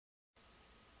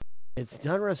It's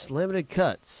Donruss Limited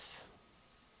Cuts.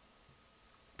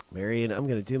 Marion, I'm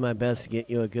going to do my best to get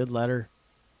you a good letter.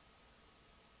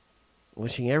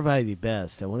 Wishing everybody the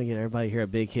best. I want to get everybody here a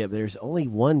big hit, but there's only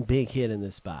one big hit in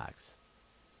this box.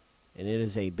 And it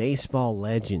is a baseball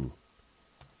legend.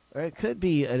 Or it could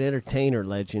be an entertainer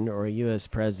legend or a U.S.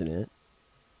 president.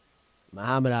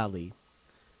 Muhammad Ali.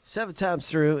 7 times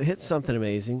through, hit something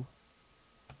amazing.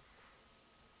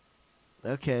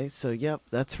 Okay, so yep,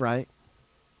 that's right.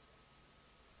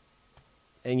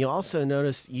 And you'll also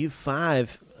notice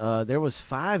U5, there was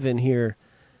 5 in here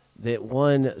that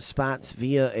won spots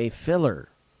via a filler.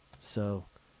 So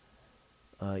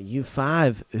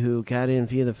U5 who got in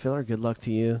via the filler, good luck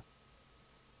to you.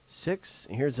 6,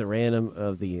 here's a random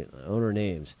of the owner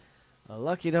names.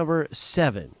 Lucky number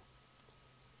 7.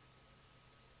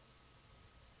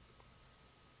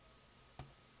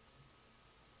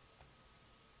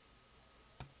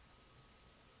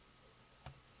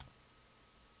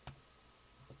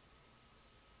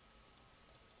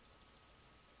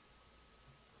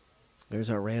 There's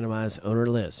our randomized owner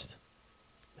list.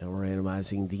 Now we're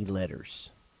randomizing the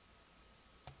letters.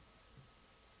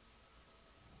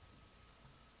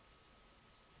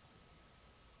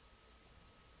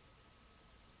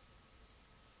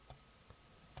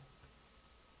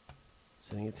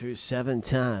 Sending it through 7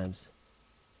 times.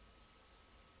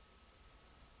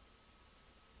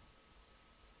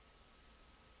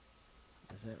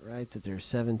 Is that right that there's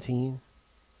 17?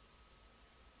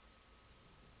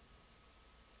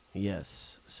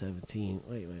 Yes, 17.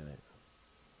 Wait.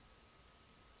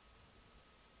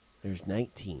 There's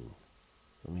 19.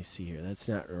 Let me see here. That's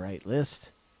not the right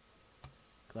list.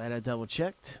 Glad I double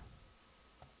checked.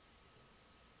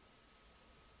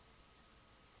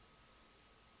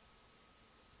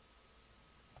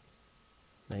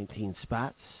 $19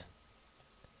 spots.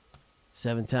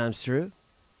 7 times through.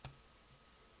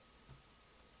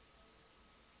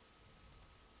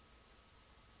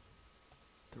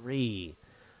 3,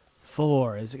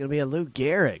 4. Is it going to be a Lou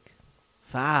Gehrig?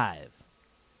 5,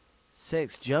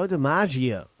 6. Joe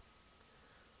DiMaggio.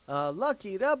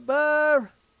 Lucky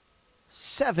number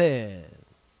 7.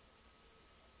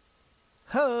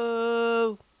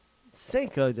 Ho!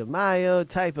 Cinco de Mayo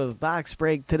type of box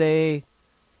break today.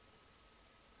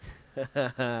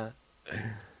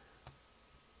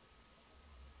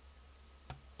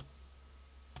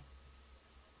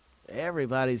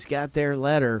 Everybody's got their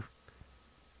letter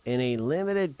in a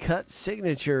limited cut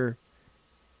signature.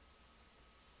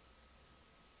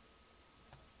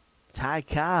 Ty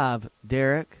Cobb,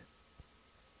 Derek.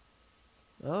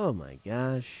 Oh my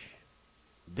gosh.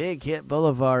 Big hit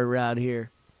boulevard around here.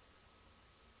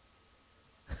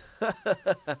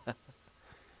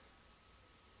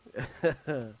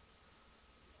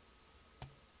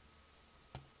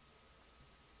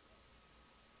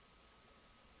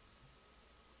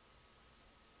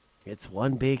 It's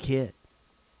one big hit.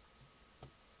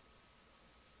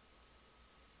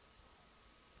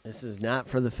 This is not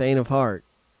for the faint of heart.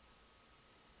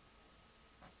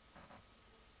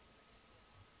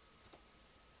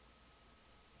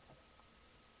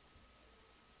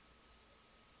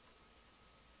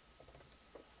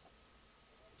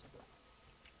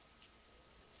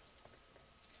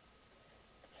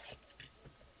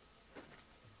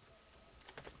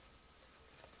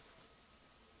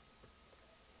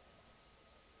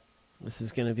 This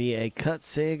is going to be a cut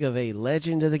sig of a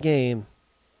legend of the game.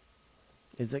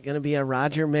 Is it going to be a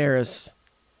Roger Maris?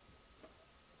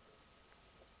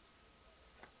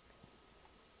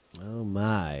 Oh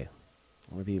my. I'm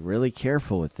going to be really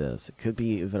careful with this. It could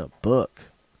be even a book.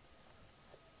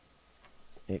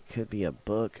 It could be a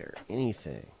book or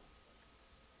anything.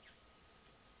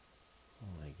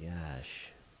 Oh my gosh.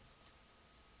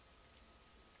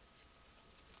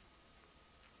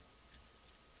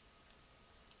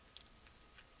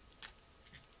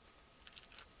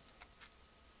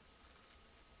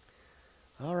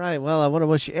 All right, well, I want to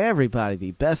wish everybody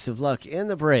the best of luck in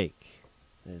the break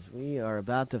as we are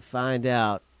about to find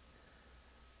out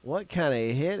what kind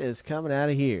of hit is coming out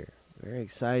of here. Very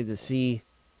excited to see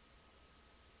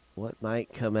what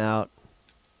might come out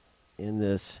in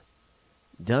this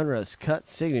Donruss cut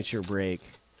signature break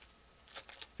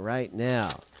right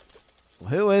now.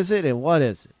 Who is it and what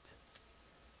is it?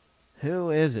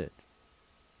 Who is it?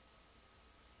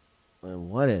 And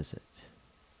what is it?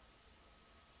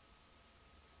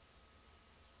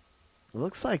 It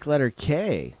looks like letter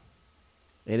K.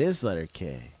 It is letter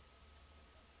K.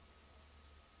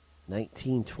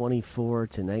 1924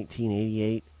 to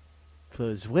 1988.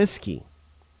 Close whiskey.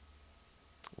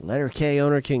 Letter K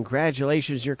owner,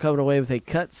 congratulations. You're coming away with a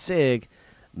cut sig.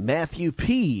 Matthew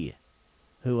P.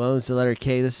 who owns the letter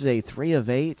K. This is a 3 of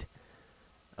 8.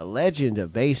 A legend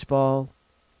of baseball.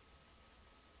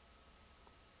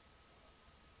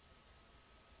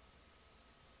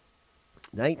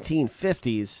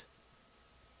 '50s.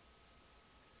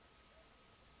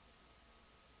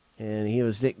 And he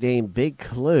was nicknamed Big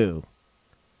Clue.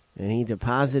 And he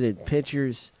deposited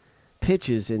pitches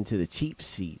into the cheap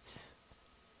seats.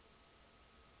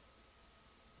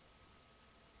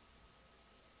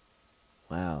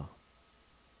 Wow.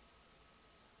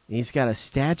 He's got a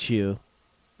statue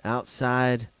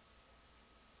outside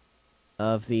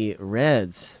of the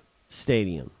Reds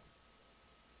stadium.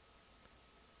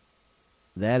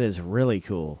 That is really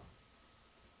cool.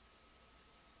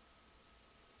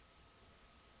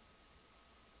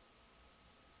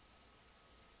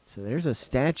 So there's a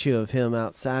statue of him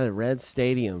outside of Reds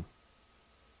Stadium.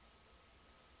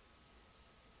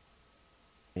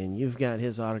 And you've got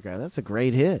his autograph. That's a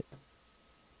great hit.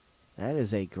 That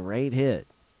is a great hit.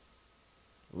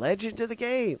 Legend of the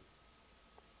game.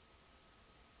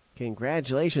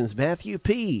 Congratulations, Matthew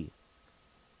P.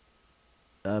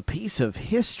 A piece of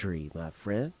history, my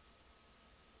friend.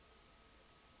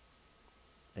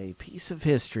 A piece of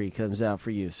history comes out for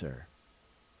you, sir.